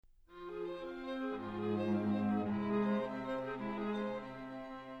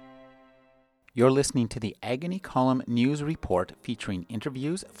You're listening to the Agony Column News Report featuring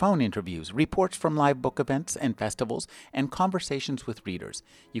interviews, phone interviews, reports from live book events and festivals, and conversations with readers.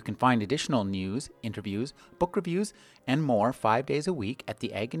 You can find additional news, interviews, book reviews, and more 5 days a week at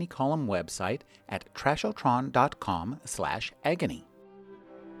the Agony Column website at trashotron.com/agony.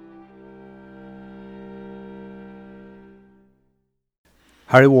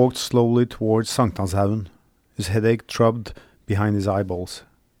 Harry walked slowly towards Sankthanshaugen. His headache throbbed behind his eyeballs.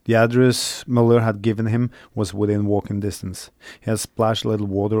 The address Muller had given him was within walking distance. He had splashed a little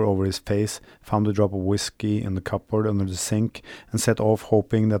water over his face, found a drop of whiskey in the cupboard under the sink, and set off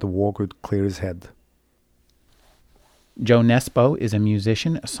hoping that the walk would clear his head. Joe Nesbo is a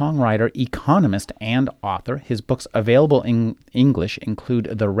musician, songwriter, economist, and author. His books available in English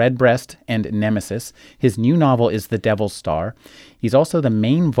include The Redbreast and Nemesis. His new novel is The Devil's Star. He's also the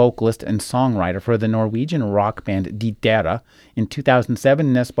main vocalist and songwriter for the Norwegian rock band De Dera. In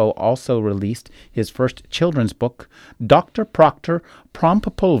 2007, Nesbo also released his first children's book, Dr. Proctor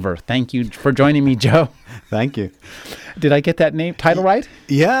Prompupulver. Thank you for joining me, Joe. Thank you. Did I get that title right?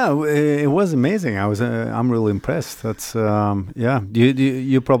 Yeah, it was amazing. I'm really impressed. That's yeah.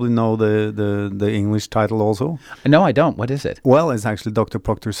 You probably know the English title also? No, I don't. What is it? Well, it's actually Dr.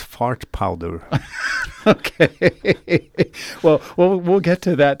 Proctor's fart powder. Okay. Well, we'll get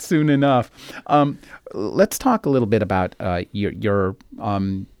to that soon enough. Let's talk a little bit about your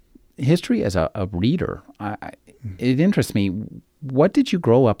history as a reader. It interests me. What did you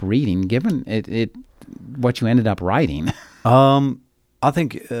grow up reading, given what you ended up writing? I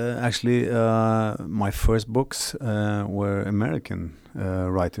think actually my first books were American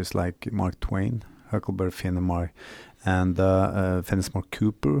writers like Mark Twain, Huckleberry Finn and Fenimore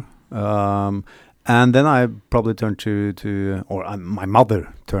Cooper. And then I probably turned to my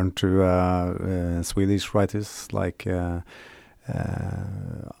mother turned to Swedish writers like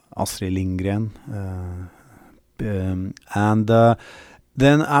Astrid Lindgren.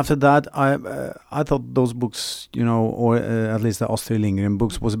 Then after that, I thought those books, or at least the Astrid Lindgren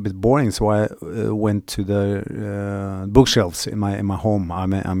books, was a bit boring. So I went to the bookshelves in my home. I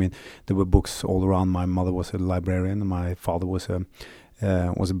mean, there were books all around. My mother was a librarian. My father was a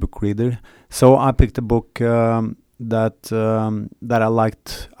book reader. So I picked a book that I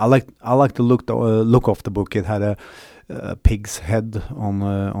liked. I liked the look of the book. It had a pig's head on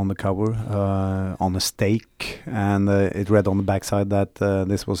the cover on a stake, and it read on the backside that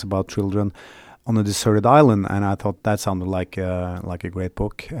this was about children on a deserted island. And I thought that sounded like a great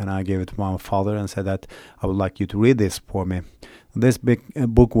book, and I gave it to my father and said that I would like you to read this for me. This big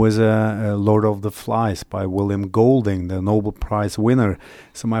book was Lord of the Flies by William Golding, the Nobel Prize winner.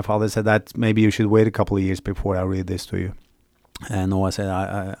 So my father said that maybe you should wait a couple of years before I read this to you. And no, I said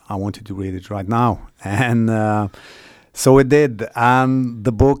I want you to read it right now. And so it did, and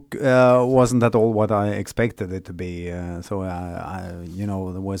the book wasn't at all what I expected it to be. So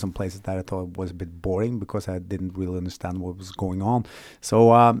there were some places that I thought was a bit boring because I didn't really understand what was going on.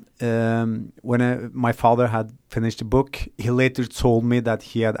 So when my father had finished the book, he later told me that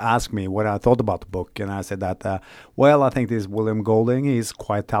he had asked me what I thought about the book, and I said that, well, I think this William Golding is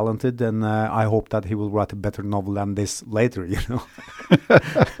quite talented, and I hope that he will write a better novel than this later.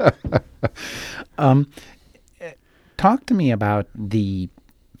 Talk to me about the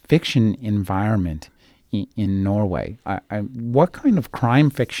fiction environment in Norway. What kind of crime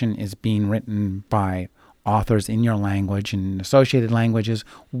fiction is being written by authors in your language and associated languages?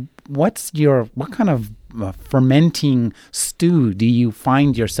 What kind of fermenting stew do you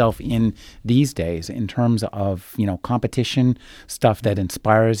find yourself in these days in terms of competition, stuff that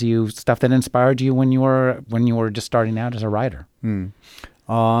inspires you, stuff that inspired you when you were just starting out as a writer?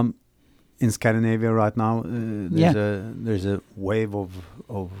 In Scandinavia right now, there's a wave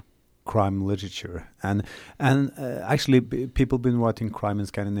of crime literature, and actually people have been writing crime in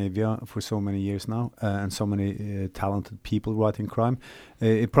Scandinavia for so many years now, and so many talented people writing crime.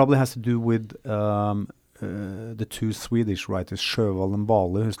 It probably has to do with the two Swedish writers, Sjöwall and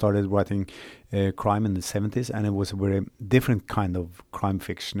Wahlöö, who started writing crime in the 70s, and it was a very different kind of crime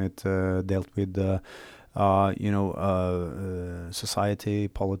fiction. It dealt with society,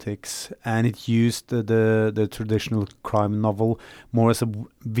 politics, and it used the traditional crime novel more as a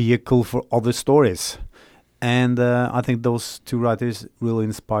vehicle for other stories. And I think those two writers really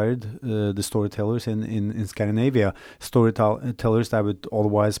inspired the storytellers in Scandinavia, storytellers that would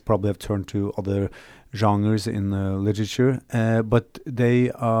otherwise probably have turned to other genres in literature, but they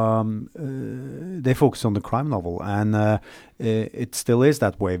focus on the crime novel, and it still is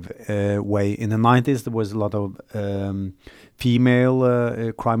that way. In the 90s, there was a lot of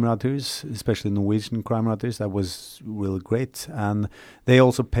female crime writers, especially Norwegian crime writers. That was really great, and they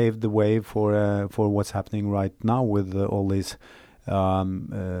also paved the way for what's happening right now with all these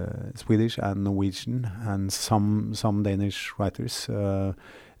Swedish and Norwegian and some Danish writers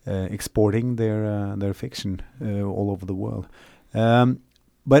exporting their fiction all over the world.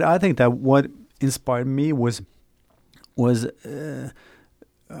 But I think that what inspired me was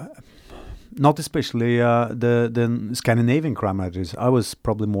not especially the Scandinavian crime writers. I was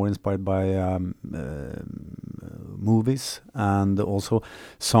probably more inspired by movies and also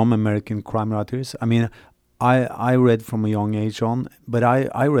some American crime writers. I mean, I read from a young age on, but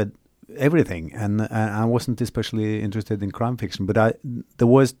I read everything, and I wasn't especially interested in crime fiction. But there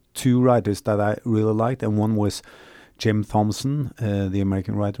was two writers that I really liked, and one was Jim Thompson, the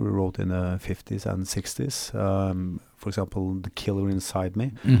American writer who wrote in the 50s and 60s. For example, The Killer Inside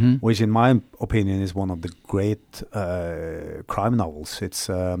Me, which in my opinion is one of the great crime novels. It's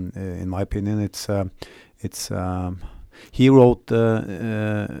in my opinion, it's he wrote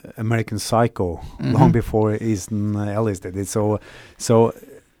American Psycho long before Easton Ellis did it. So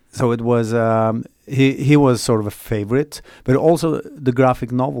it was he was sort of a favorite, but also the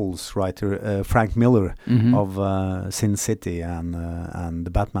graphic novels writer Frank Miller of Sin City and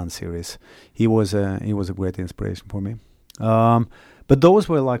the Batman series. He was a great inspiration for me. But those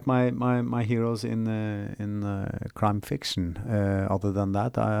were like my heroes in crime fiction. Other than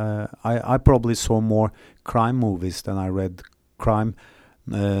that, I probably saw more crime movies than I read crime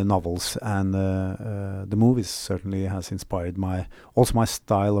novels, and the movies certainly has inspired my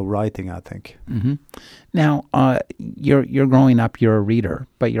style of writing, I think. Now, you're growing up, you're a reader,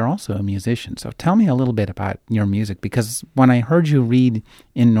 but you're also a musician. So tell me a little bit about your music, because when I heard you read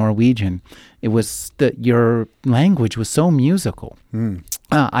in Norwegian, it was your language was so musical.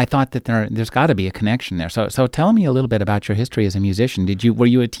 I thought that there's got to be a connection there. So tell me a little bit about your history as a musician. Were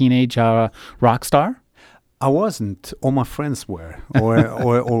you a teenage rock star? I wasn't. All my friends were,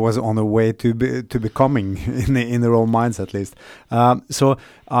 or was on the way to becoming, in their own minds at least. So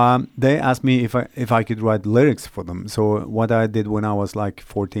they asked me if I could write lyrics for them. So what I did when I was like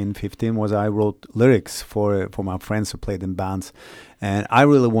 14, 15 was I wrote lyrics for my friends who played in bands, and I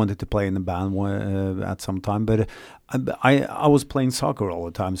really wanted to play in a band at some time, but I was playing soccer all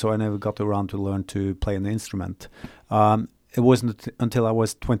the time, so I never got around to learn to play an instrument. It wasn't until I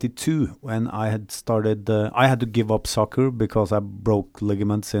was 22 when I had started. I had to give up soccer because I broke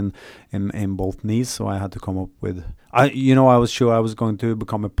ligaments in both knees. So I had to come up with. I was sure I was going to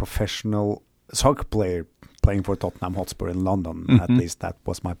become a professional soccer player, playing for Tottenham Hotspur in London. At least that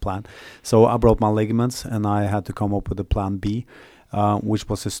was my plan. So I broke my ligaments, and I had to come up with a plan B, which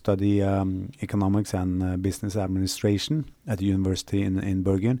was to study economics and business administration at the university in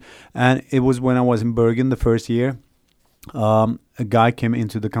Bergen. And it was when I was in Bergen the first year. A guy came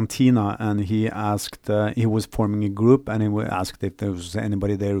into the cantina, and he asked, he was forming a group, and he asked if there was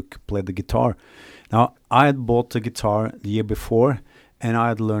anybody there who could play the guitar. Now, I had bought the guitar the year before, and I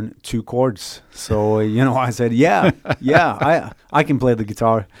had learned 2 chords. So, I said, yeah, I can play the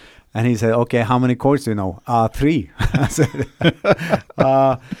guitar. And he said, okay, how many chords do you know? 3. I said,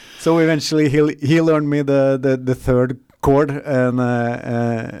 so eventually he learned me the third chord, and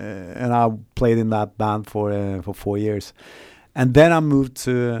I played in that band for 4 years, and then I moved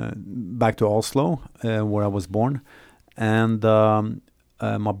back to Oslo, where I was born, and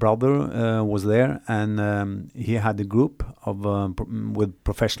my brother was there, and he had a group of with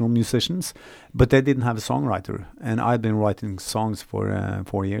professional musicians, but they didn't have a songwriter, and I'd been writing songs for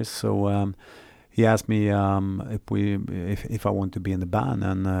 4 years, so. He asked me if I want to be in the band,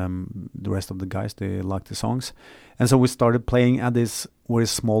 and the rest of the guys, they liked the songs, and so we started playing at this very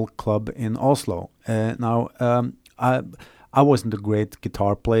small club in Oslo. Now I wasn't a great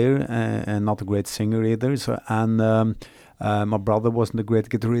guitar player and not a great singer either, and my brother wasn't a great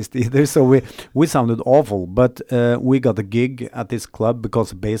guitarist either, so we sounded awful. But we got a gig at this club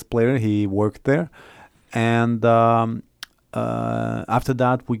because the bass player, he worked there, and. After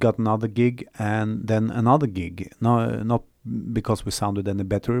that, we got another gig, and then another gig. No, not because we sounded any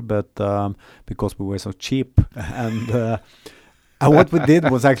better, but because we were so cheap. And what we did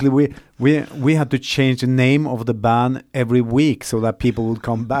was actually we had to change the name of the band every week so that people would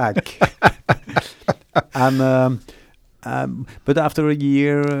come back. And but after a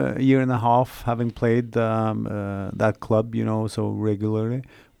year and a half having played that club, so regularly,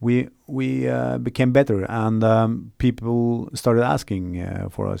 we became better, and people started asking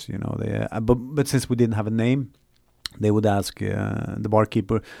for us. You know, but since we didn't have a name, they would ask the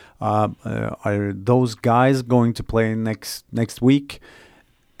barkeeper, "Are those guys going to play next week?"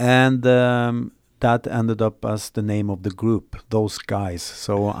 And that ended up as the name of the group, Those Guys.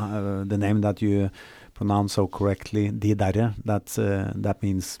 So the name that you pronounce so correctly, De Derre, that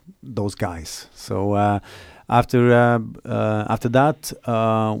means those guys. So after that,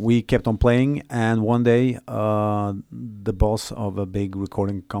 we kept on playing, and one day the boss of a big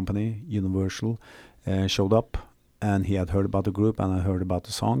recording company, Universal, showed up, and he had heard about the group, and I heard about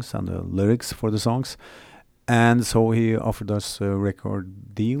the songs and the lyrics for the songs. And so he offered us a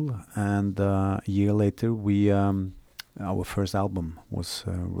record deal, and a year later, our first album was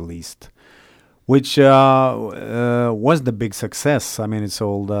released, which was the big success. I mean, it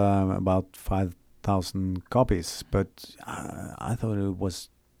sold about 5,000 copies, but I thought it was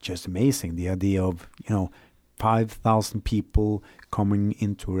just amazing. The idea of 5,000 people coming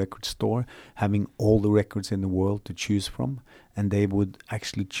into a record store, having all the records in the world to choose from, and they would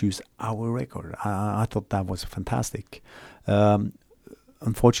actually choose our record. I thought that was fantastic.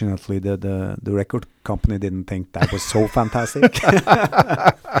 Unfortunately, the record company didn't think that was so fantastic.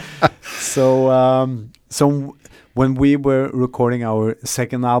 So when we were recording our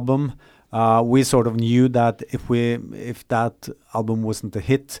second album, we sort of knew that if that album wasn't a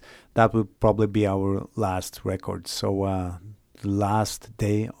hit, that would probably be our last record. So the last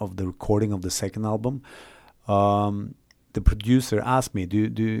day of the recording of the second album, the producer asked me, do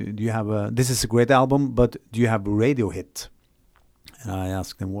you have this is a great album, but do you have a radio hit? And I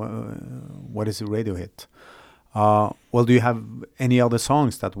asked him, what is a radio hit? Well, do you have any other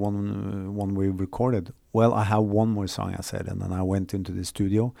songs that one we recorded? Well, I have one more song, I said, and then I went into the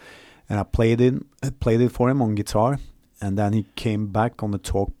studio and I played it for him on guitar, and then he came back on the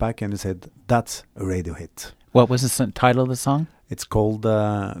talkback and he said, "That's a radio hit." What was the title of the song? It's called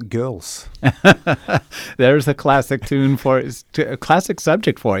Girls. There's a classic tune a classic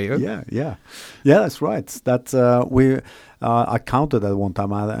subject for you. Yeah, that's right. That's I counted at one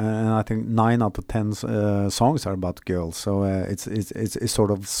time, and I think 9 out of 10 songs are about girls. So it's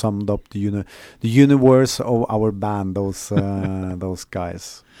sort of summed up the universe of our band, those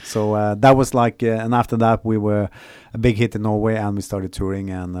guys. So that was like, and after that we were a big hit in Norway, and we started touring,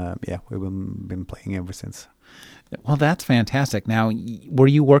 and we've been playing ever since. Well, that's fantastic. Now, were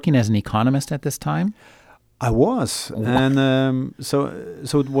you working as an economist at this time? I was, and so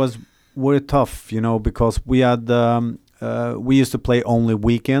it was very tough, because we had we used to play only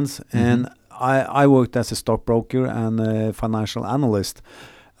weekends, and I worked as a stockbroker and a financial analyst.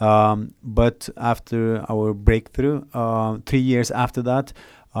 But after our breakthrough, 3 years after that,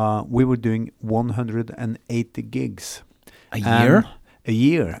 we were doing 180 gigs a year. A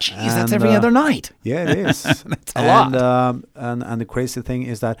year. Jeez, that's every other night. Yeah, it is. That's a lot. And the crazy thing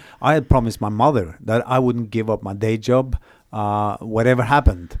is that I had promised my mother that I wouldn't give up my day job, whatever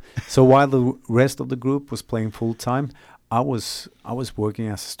happened. So while the rest of the group was playing full time, I was working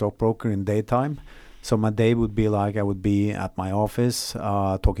as a stockbroker in daytime. So my day would be like I would be at my office,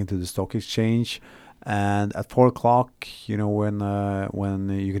 talking to the stock exchange. And at 4 o'clock, when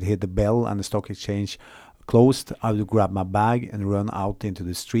you could hit the bell and the stock exchange closed, I would grab my bag and run out into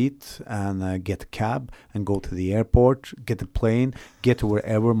the street and get a cab and go to the airport, get a plane, get to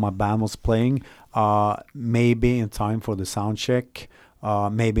wherever my band was playing, maybe in time for the sound check,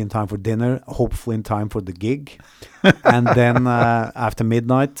 maybe in time for dinner, hopefully in time for the gig. And then after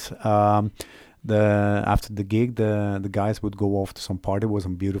midnight, after the gig, the guys would go off to some party with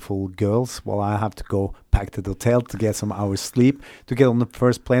some beautiful girls, while I have to go back to the hotel to get some hours sleep, to get on the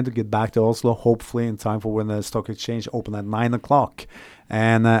first plane to get back to Oslo, hopefully in time for when the stock exchange opened at 9 o'clock.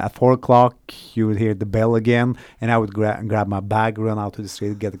 And at 4 o'clock, you would hear the bell again, and I would grab my bag, run out to the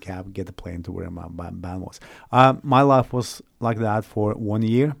street, get a cab, get the plane to where my band was. My life was like that for 1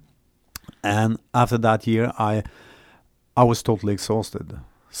 year, and after that year, I was totally exhausted.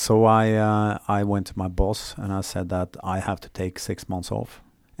 So I went to my boss and I said that I have to take 6 months off.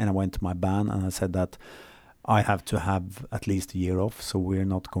 And I went to my band and I said that I have to have at least a year off. So we're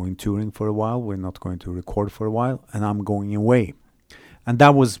not going touring for a while. We're not going to record for a while. And I'm going away. And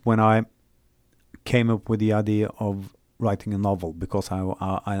that was when I came up with the idea of writing a novel, because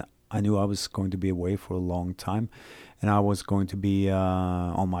I knew I was going to be away for a long time. And I was going to be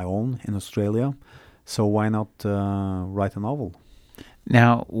on my own in Australia. So why not write a novel?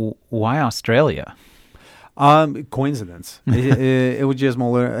 Now, why Australia? Coincidence. It was just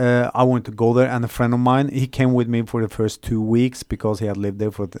more. I wanted to go there, and a friend of mine, he came with me for the first 2 weeks because he had lived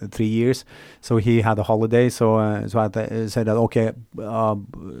there for 3 years. So he had a holiday. So I said that okay,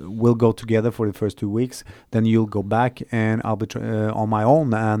 we'll go together for the first 2 weeks. Then you'll go back, and I'll be on my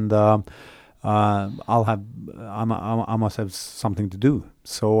own, and I'll have. I must have something to do.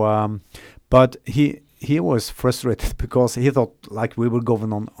 So, but he was frustrated because he thought like we were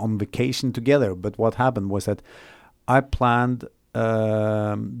going on vacation together. But what happened was that I planned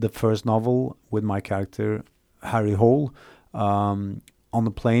the first novel with my character Harry Hole on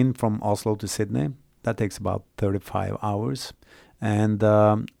the plane from Oslo to Sydney. That takes about 35 hours. And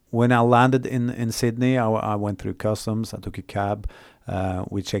when I landed in Sydney, I went through customs. I took a cab.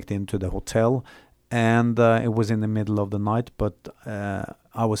 We checked into the hotel. And it was in the middle of the night, but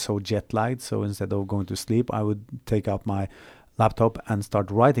I was so jet lagged. So instead of going to sleep, I would take out my laptop and start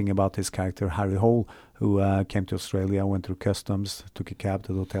writing about his character, Harry Hole, who came to Australia, went through customs, took a cab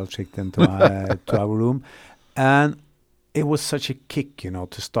to the hotel, checked into to our room. And it was such a kick,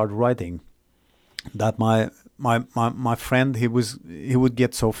 to start writing that my friend, he would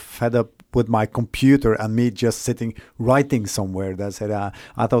get so fed up with my computer and me just sitting writing somewhere that said,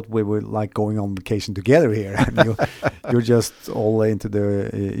 I thought we were like going on vacation together here, and you're just all into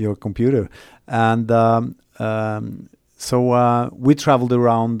your computer. And so we traveled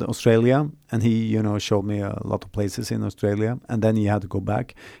around Australia, and he showed me a lot of places in Australia, and then he had to go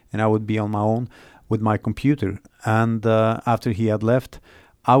back, and I would be on my own with my computer. And after he had left,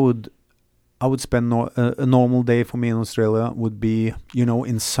 I would spend a normal day for me in Australia would be,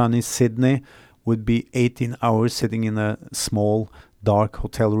 in sunny Sydney, would be 18 hours sitting in a small, dark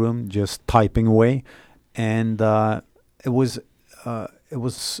hotel room, just typing away. And it was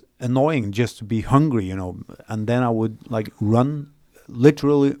annoying just to be hungry, And then I would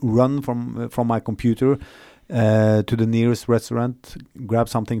literally run from my computer to the nearest restaurant, grab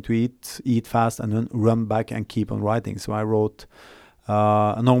something to eat fast, and then run back and keep on writing. So I wrote...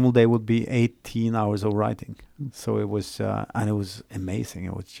 a normal day would be 18 hours of writing. So it was, and it was amazing.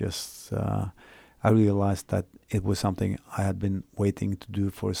 It was just, I realized that it was something I had been waiting to do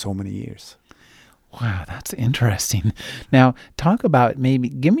for so many years. Wow, that's interesting. Now, talk about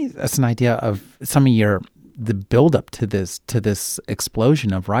give me us an idea of some of the build-up to this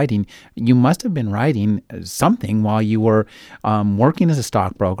explosion of writing. You must have been writing something while you were working as a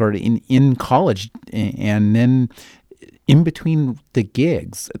stockbroker in college, and then in between the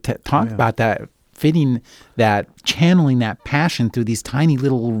gigs. Talk about that, channeling that passion through these tiny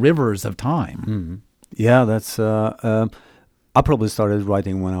little rivers of time. Mm-hmm. Yeah, that's. I probably started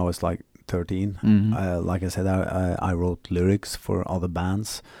writing when I was like 13. Mm-hmm. Like I said, I wrote lyrics for other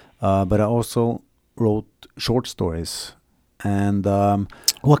bands, but I also wrote short stories. And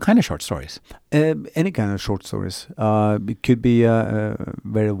what kind of short stories? Any kind of short stories. It could be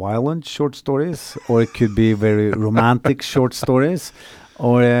very violent short stories, or it could be very romantic short stories,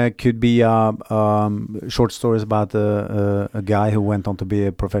 or it could be short stories about a guy who went on to be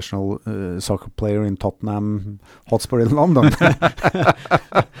a professional soccer player in Tottenham Hotspur in London.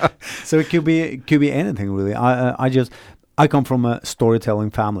 So it could be anything really. I come from a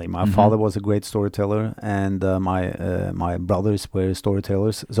storytelling family. My father was a great storyteller, and my brothers were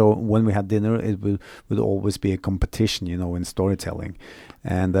storytellers. So when we had dinner, it would always be a competition, in storytelling.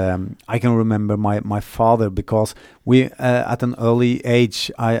 And I can remember my father, because we at an early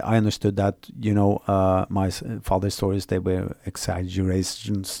age, I understood that my father's stories, they were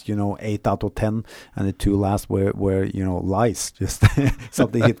exaggerations, 8 out of 10, and the 2 last were lies, just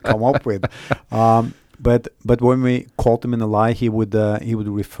something he'd come up with. But when we caught him in a lie, he would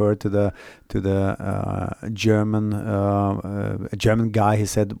refer to the German guy, he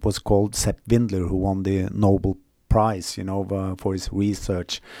said, was called Sepp Windler, who won the Nobel Prize, for his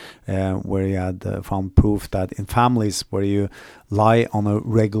research, where he had found proof that in families where you lie on a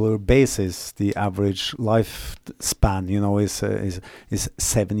regular basis, the average lifespan, is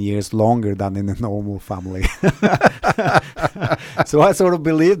 7 years longer than in a normal family. So I sort of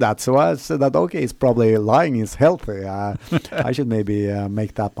believed that. So I said that, okay, it's probably lying is healthy. I should maybe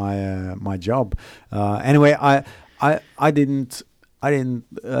make that my job. Anyway, I didn't.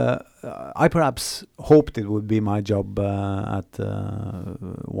 I perhaps hoped it would be my job at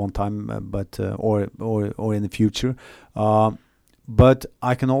one time, but or in the future. But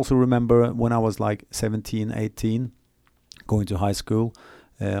I can also remember when I was like 17, 18, going to high school,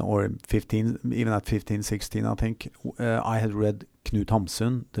 or 15, even at 15, 16, I think, I had read Knut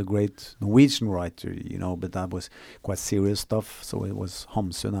Hamsun, the great Norwegian writer, but that was quite serious stuff. So it was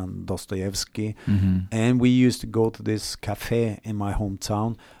Hamsun and Dostoevsky. Mm-hmm. And we used to go to this cafe in my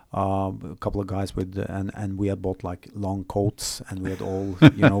hometown A couple of guys with and we had bought like long coats, and we had all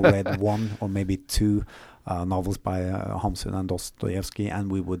read one or maybe two novels by Hamsun and Dostoevsky,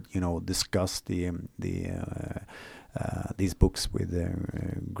 and we would discuss these books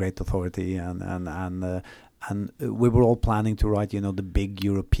with great authority, and we were all planning to write the big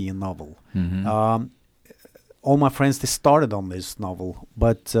European novel. All my friends, they started on this novel,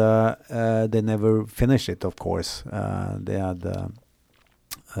 but they never finished it, of course. They had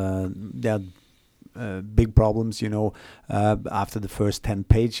big problems, after the first 10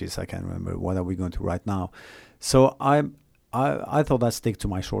 pages. I can't remember what are we going to write now. So I thought I'd stick to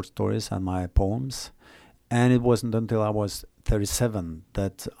my short stories and my poems. And it wasn't until I was 37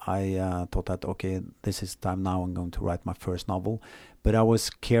 that I thought that, okay, this is time now, I'm going to write my first novel. But I was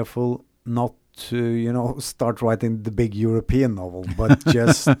careful not to, start writing the big European novel, but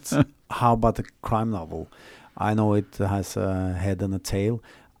just how about a crime novel? I know it has a head and a tail.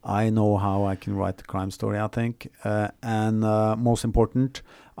 I know how I can write a crime story, I think. And most important,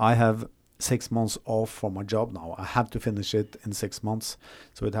 I have 6 months off from my job now. I have to finish it in 6 months.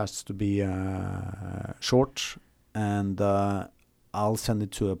 So it has to be short, and I'll send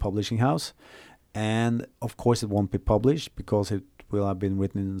it to a publishing house. And of course it won't be published because it will have been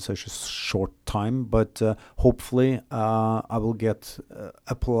written in such a short time. But hopefully I will get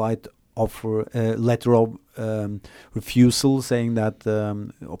a polite offer, letter of refusal, saying that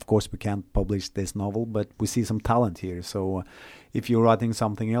of course we can't publish this novel, but we see some talent here. So if you're writing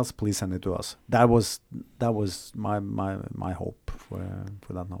something else, please send it to us. That was my hope for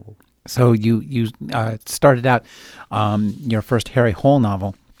that novel. So you started out your first Harry Hole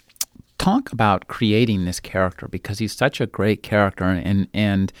novel. Talk about creating this character, because he's such a great character,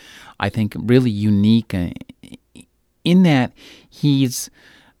 and I think really unique in that he's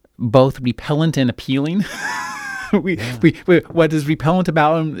both repellent and appealing. What is repellent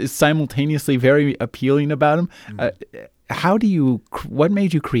about him is simultaneously very appealing about him. What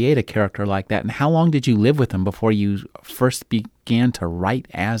made you create a character like that, and how long did you live with him before you first began to write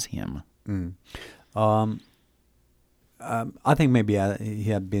as him? I think maybe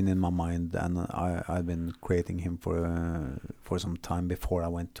he had been in my mind, and I've been creating him for some time before I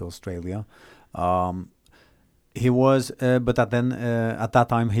went to Australia. He was, but at that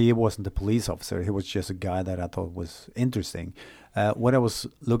time he wasn't a police officer. He was just a guy that I thought was interesting. What I was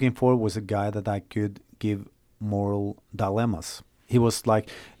looking for was a guy that I could give moral dilemmas. He was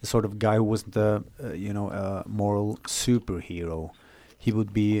like the sort of guy who wasn't a moral superhero. He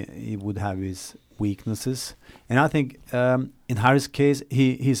would have his weaknesses, and I think in Harry's case,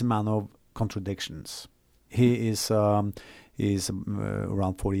 he's a man of contradictions. He is around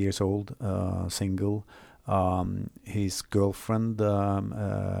 40 years old, single. His girlfriend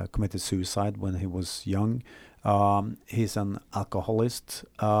committed suicide when he was young. He's an alcoholist,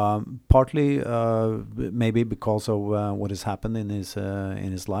 partly maybe because of what has happened in his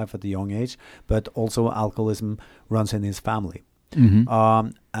life at a young age, but also alcoholism runs in his family.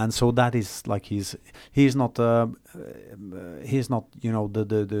 And so that is like he's not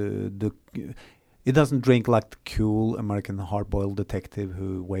he doesn't drink like the cool American hard-boiled detective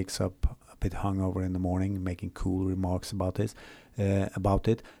who wakes up a bit hungover in the morning making cool remarks about it.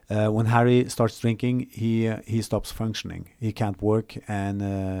 When Harry starts drinking, he stops functioning. He can't work, and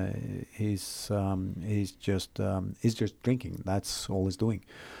he's just drinking. That's all he's doing.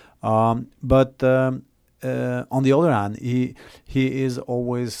 But on the other hand, he is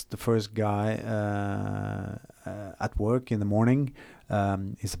always the first guy at work in the morning.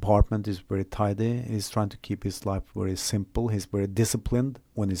 His apartment is very tidy. He's trying to keep his life very simple. He's very disciplined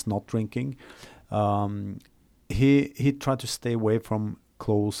when he's not drinking. He tried to stay away from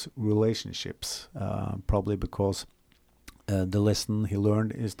close relationships, probably because the lesson he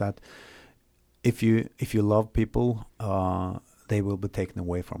learned is that if you love people, they will be taken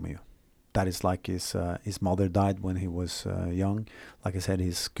away from you. That is like his mother died when he was young. Like I said,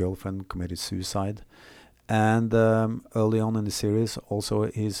 his girlfriend committed suicide. And early on in the series, also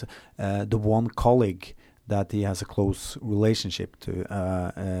his the one colleague that he has a close relationship to,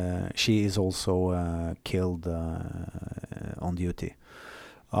 she is also killed on duty.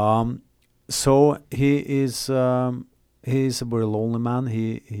 So he's a very lonely man.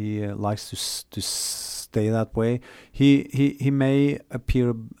 He likes to stay that way. He may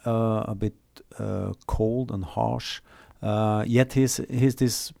appear a bit cold and harsh, yet he's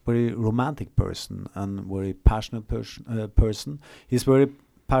this very romantic person and very passionate person. He's very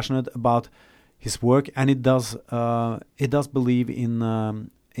passionate about his work, and it does believe in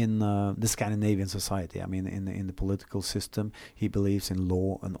the Scandinavian society. I mean, in the political system, he believes in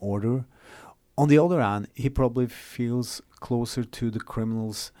law and order. On the other hand, he probably feels closer to the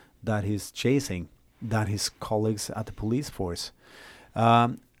criminals that he's chasing than his colleagues at the police force.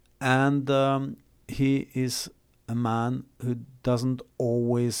 And he is a man who doesn't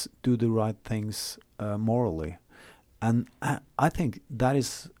always do the right things morally. And I think that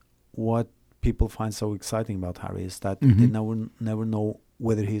is what people find so exciting about Harry, is that they never know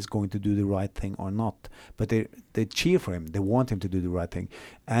whether he's going to do the right thing or not. But they cheer for him. They want him to do the right thing.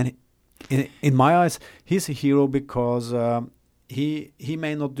 And in my eyes, he's a hero because he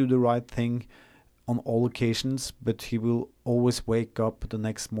may not do the right thing on all occasions, but he will always wake up the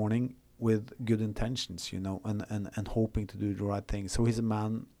next morning with good intentions, and hoping to do the right thing. So he's a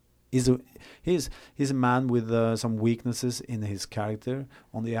man. He's a man with some weaknesses in his character.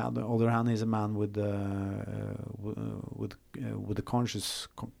 On the other hand, he's a man with the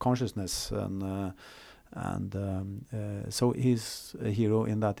consciousness, and so he's a hero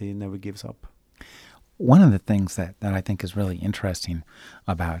in that he never gives up. One of the things that I think is really interesting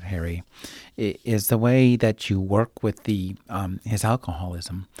about Harry is the way that you work with his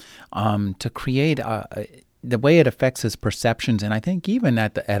alcoholism to create the way it affects his perceptions. And I think even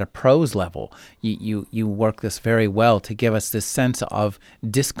at a prose level, you work this very well to give us this sense of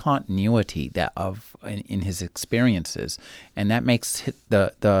discontinuity in his experiences, and that makes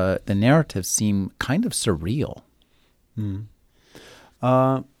the narrative seem kind of surreal.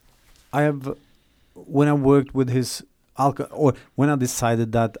 When I worked with his or when I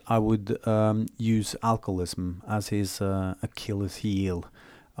decided that I would use alcoholism as his Achilles heel,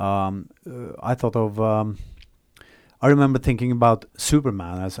 I thought of. I remember thinking about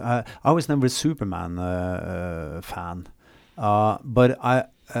Superman. As I was never a Superman fan, but I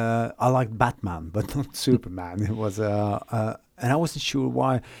liked Batman, but not Superman. It was, and I wasn't sure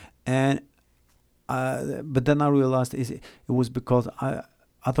why. And but then I realized it was because I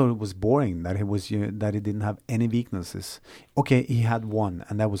thought it was boring that that he didn't have any weaknesses. Okay, he had one,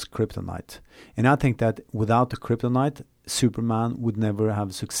 and that was kryptonite. And I think that without the kryptonite, Superman would never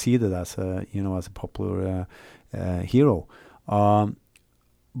have succeeded as a popular hero.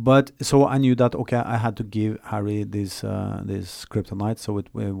 But so I knew that I had to give Harry this kryptonite, so it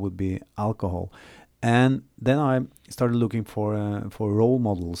would be alcohol. And then I started looking for role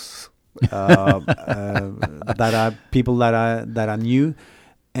models people that I knew.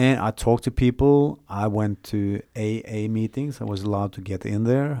 And I talked to people. I went to AA meetings. I was allowed to get in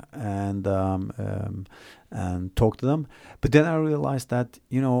there and talk to them. But then I realized that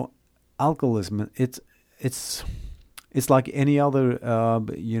alcoholism it's like any other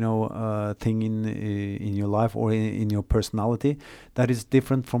thing in your life or in your personality that is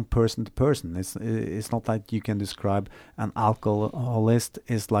different from person to person. It's not like you can describe an alcoholist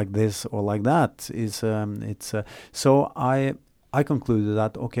is like this or like that. So I concluded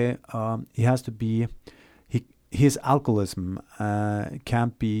that he has to be his alcoholism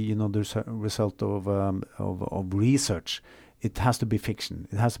can't be the result of research. It has to be fiction.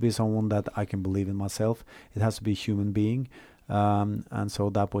 It has to be someone that I can believe in myself. It has to be a human being, and so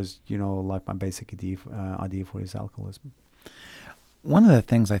that was like my basic idea for his alcoholism. One of the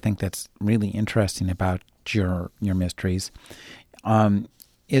things I think that's really interesting about your mysteries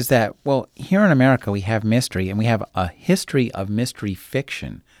is that, well, here in America we have mystery and we have a history of mystery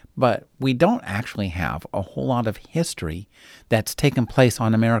fiction, but we don't actually have a whole lot of history that's taken place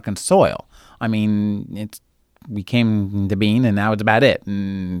on American soil. I mean, we came to being and now it's about it.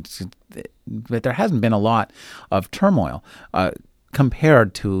 But there hasn't been a lot of turmoil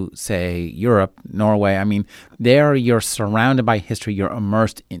compared to, say, Europe, Norway. I mean, there you're surrounded by history. You're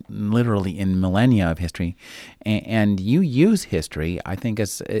immersed literally in millennia of history. And you use history, I think,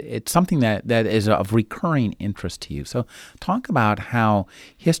 it's something that is of recurring interest to you. So talk about how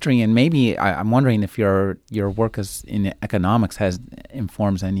history, and maybe I'm wondering if your work in economics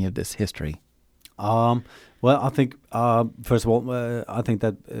informs any of this history. Well, I think first of all, I think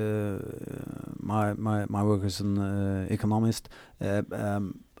that my work as an economist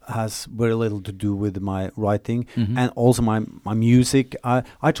has very little to do with my writing, and also my music.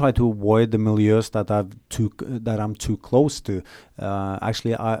 I try to avoid the milieus that I'm too close to.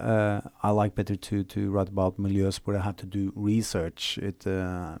 Actually, I like better to write about milieus where I have to do research. It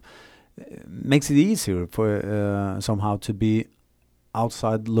makes it easier for somehow to be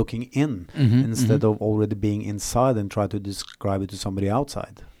outside looking in instead of already being inside and try to describe it to somebody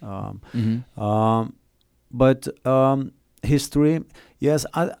outside. But history, yes,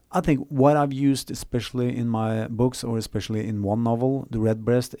 I think what I've used, especially in my books or especially in one novel, The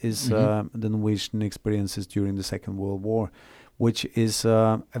Redbreast, is the Norwegian experiences during the Second World War, which is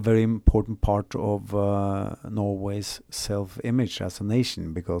a very important part of Norway's self-image as a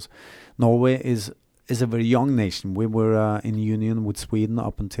nation, because Norway is a very young nation. We were in union with Sweden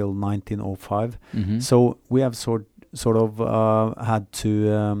up until 1905, so we have sort of had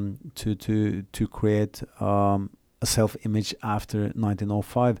to create a self-image after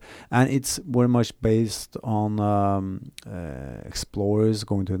 1905, and it's very much based on explorers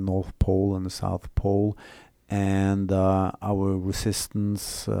going to the North Pole and the South Pole, and our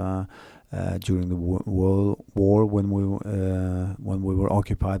resistance during the World War when we were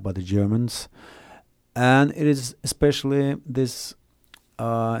occupied by the Germans. And it is especially this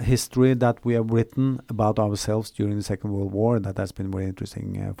history that we have written about ourselves during the Second World War that has been very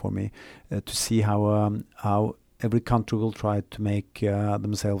interesting for me, to see how every country will try to make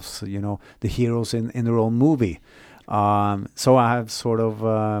themselves, the heroes in their own movie. So I have sort of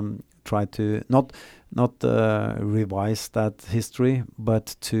tried to not revise that history,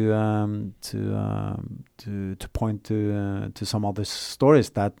 but to point to some other stories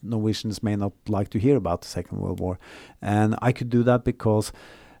that Norwegians may not like to hear about the Second World War. And I could do that because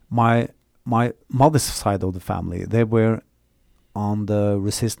my mother's side of the family, they were on the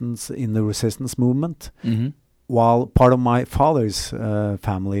resistance movement, while part of my father's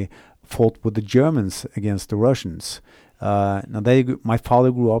family fought with the Germans against the Russians. My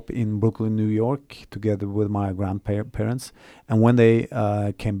father grew up in Brooklyn, New York, together with my grandparents. And when they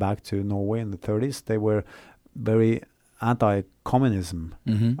came back to Norway in the 30s, they were very anti-communism.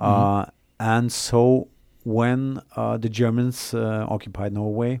 And so when the Germans occupied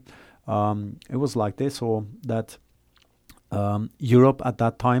Norway, it was like this, or that Europe at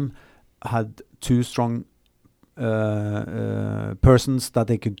that time had two strong persons that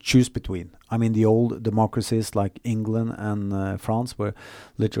they could choose between. I mean, the old democracies like England and France were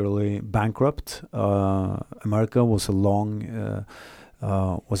literally bankrupt. America was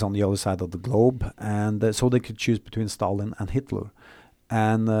was on the other side of the globe, and so they could choose between Stalin and Hitler.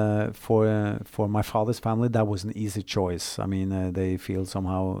 And for my father's family, that was an easy choice. I mean, they feel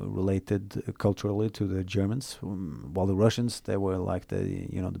somehow related culturally to the Germans, while the Russians, they were like the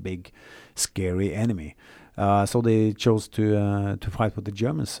big, scary enemy. So they chose to fight with the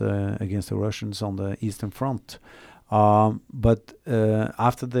Germans against the Russians on the Eastern Front. But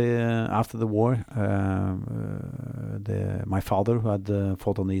after the war, my father, who had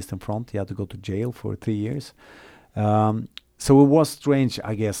fought on the Eastern Front, he had to go to jail for 3 years. So it was strange,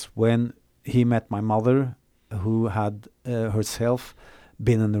 I guess, when he met my mother, who had herself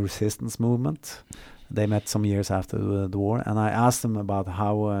been in the resistance movement. They met some years after the war, and I asked them about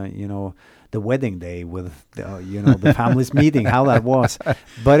how the wedding day with the family's meeting, how that was.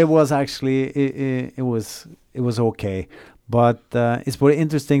 But it was actually it was okay. But it's very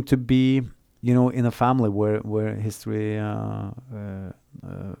interesting to be in a family where history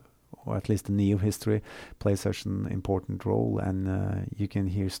or at least the neo-history plays such an important role, and you can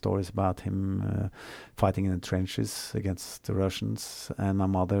hear stories about him fighting in the trenches against the Russians, and my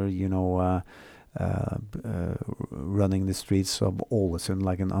mother running the streets of Ålesund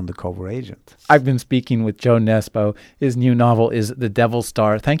like an undercover agent. I've been speaking with Joe Nesbo. His new novel is The Devil's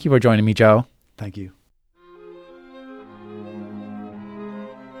Star. Thank you for joining me, Joe. Thank you.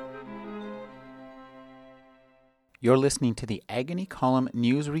 You're listening to the Agony Column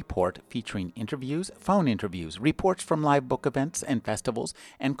News Report, featuring interviews, phone interviews, reports from live book events and festivals,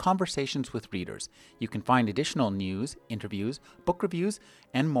 and conversations with readers. You can find additional news, interviews, book reviews,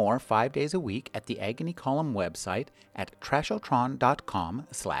 and more 5 days a week at the Agony Column website at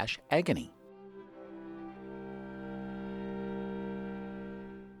trashotron.com/agony.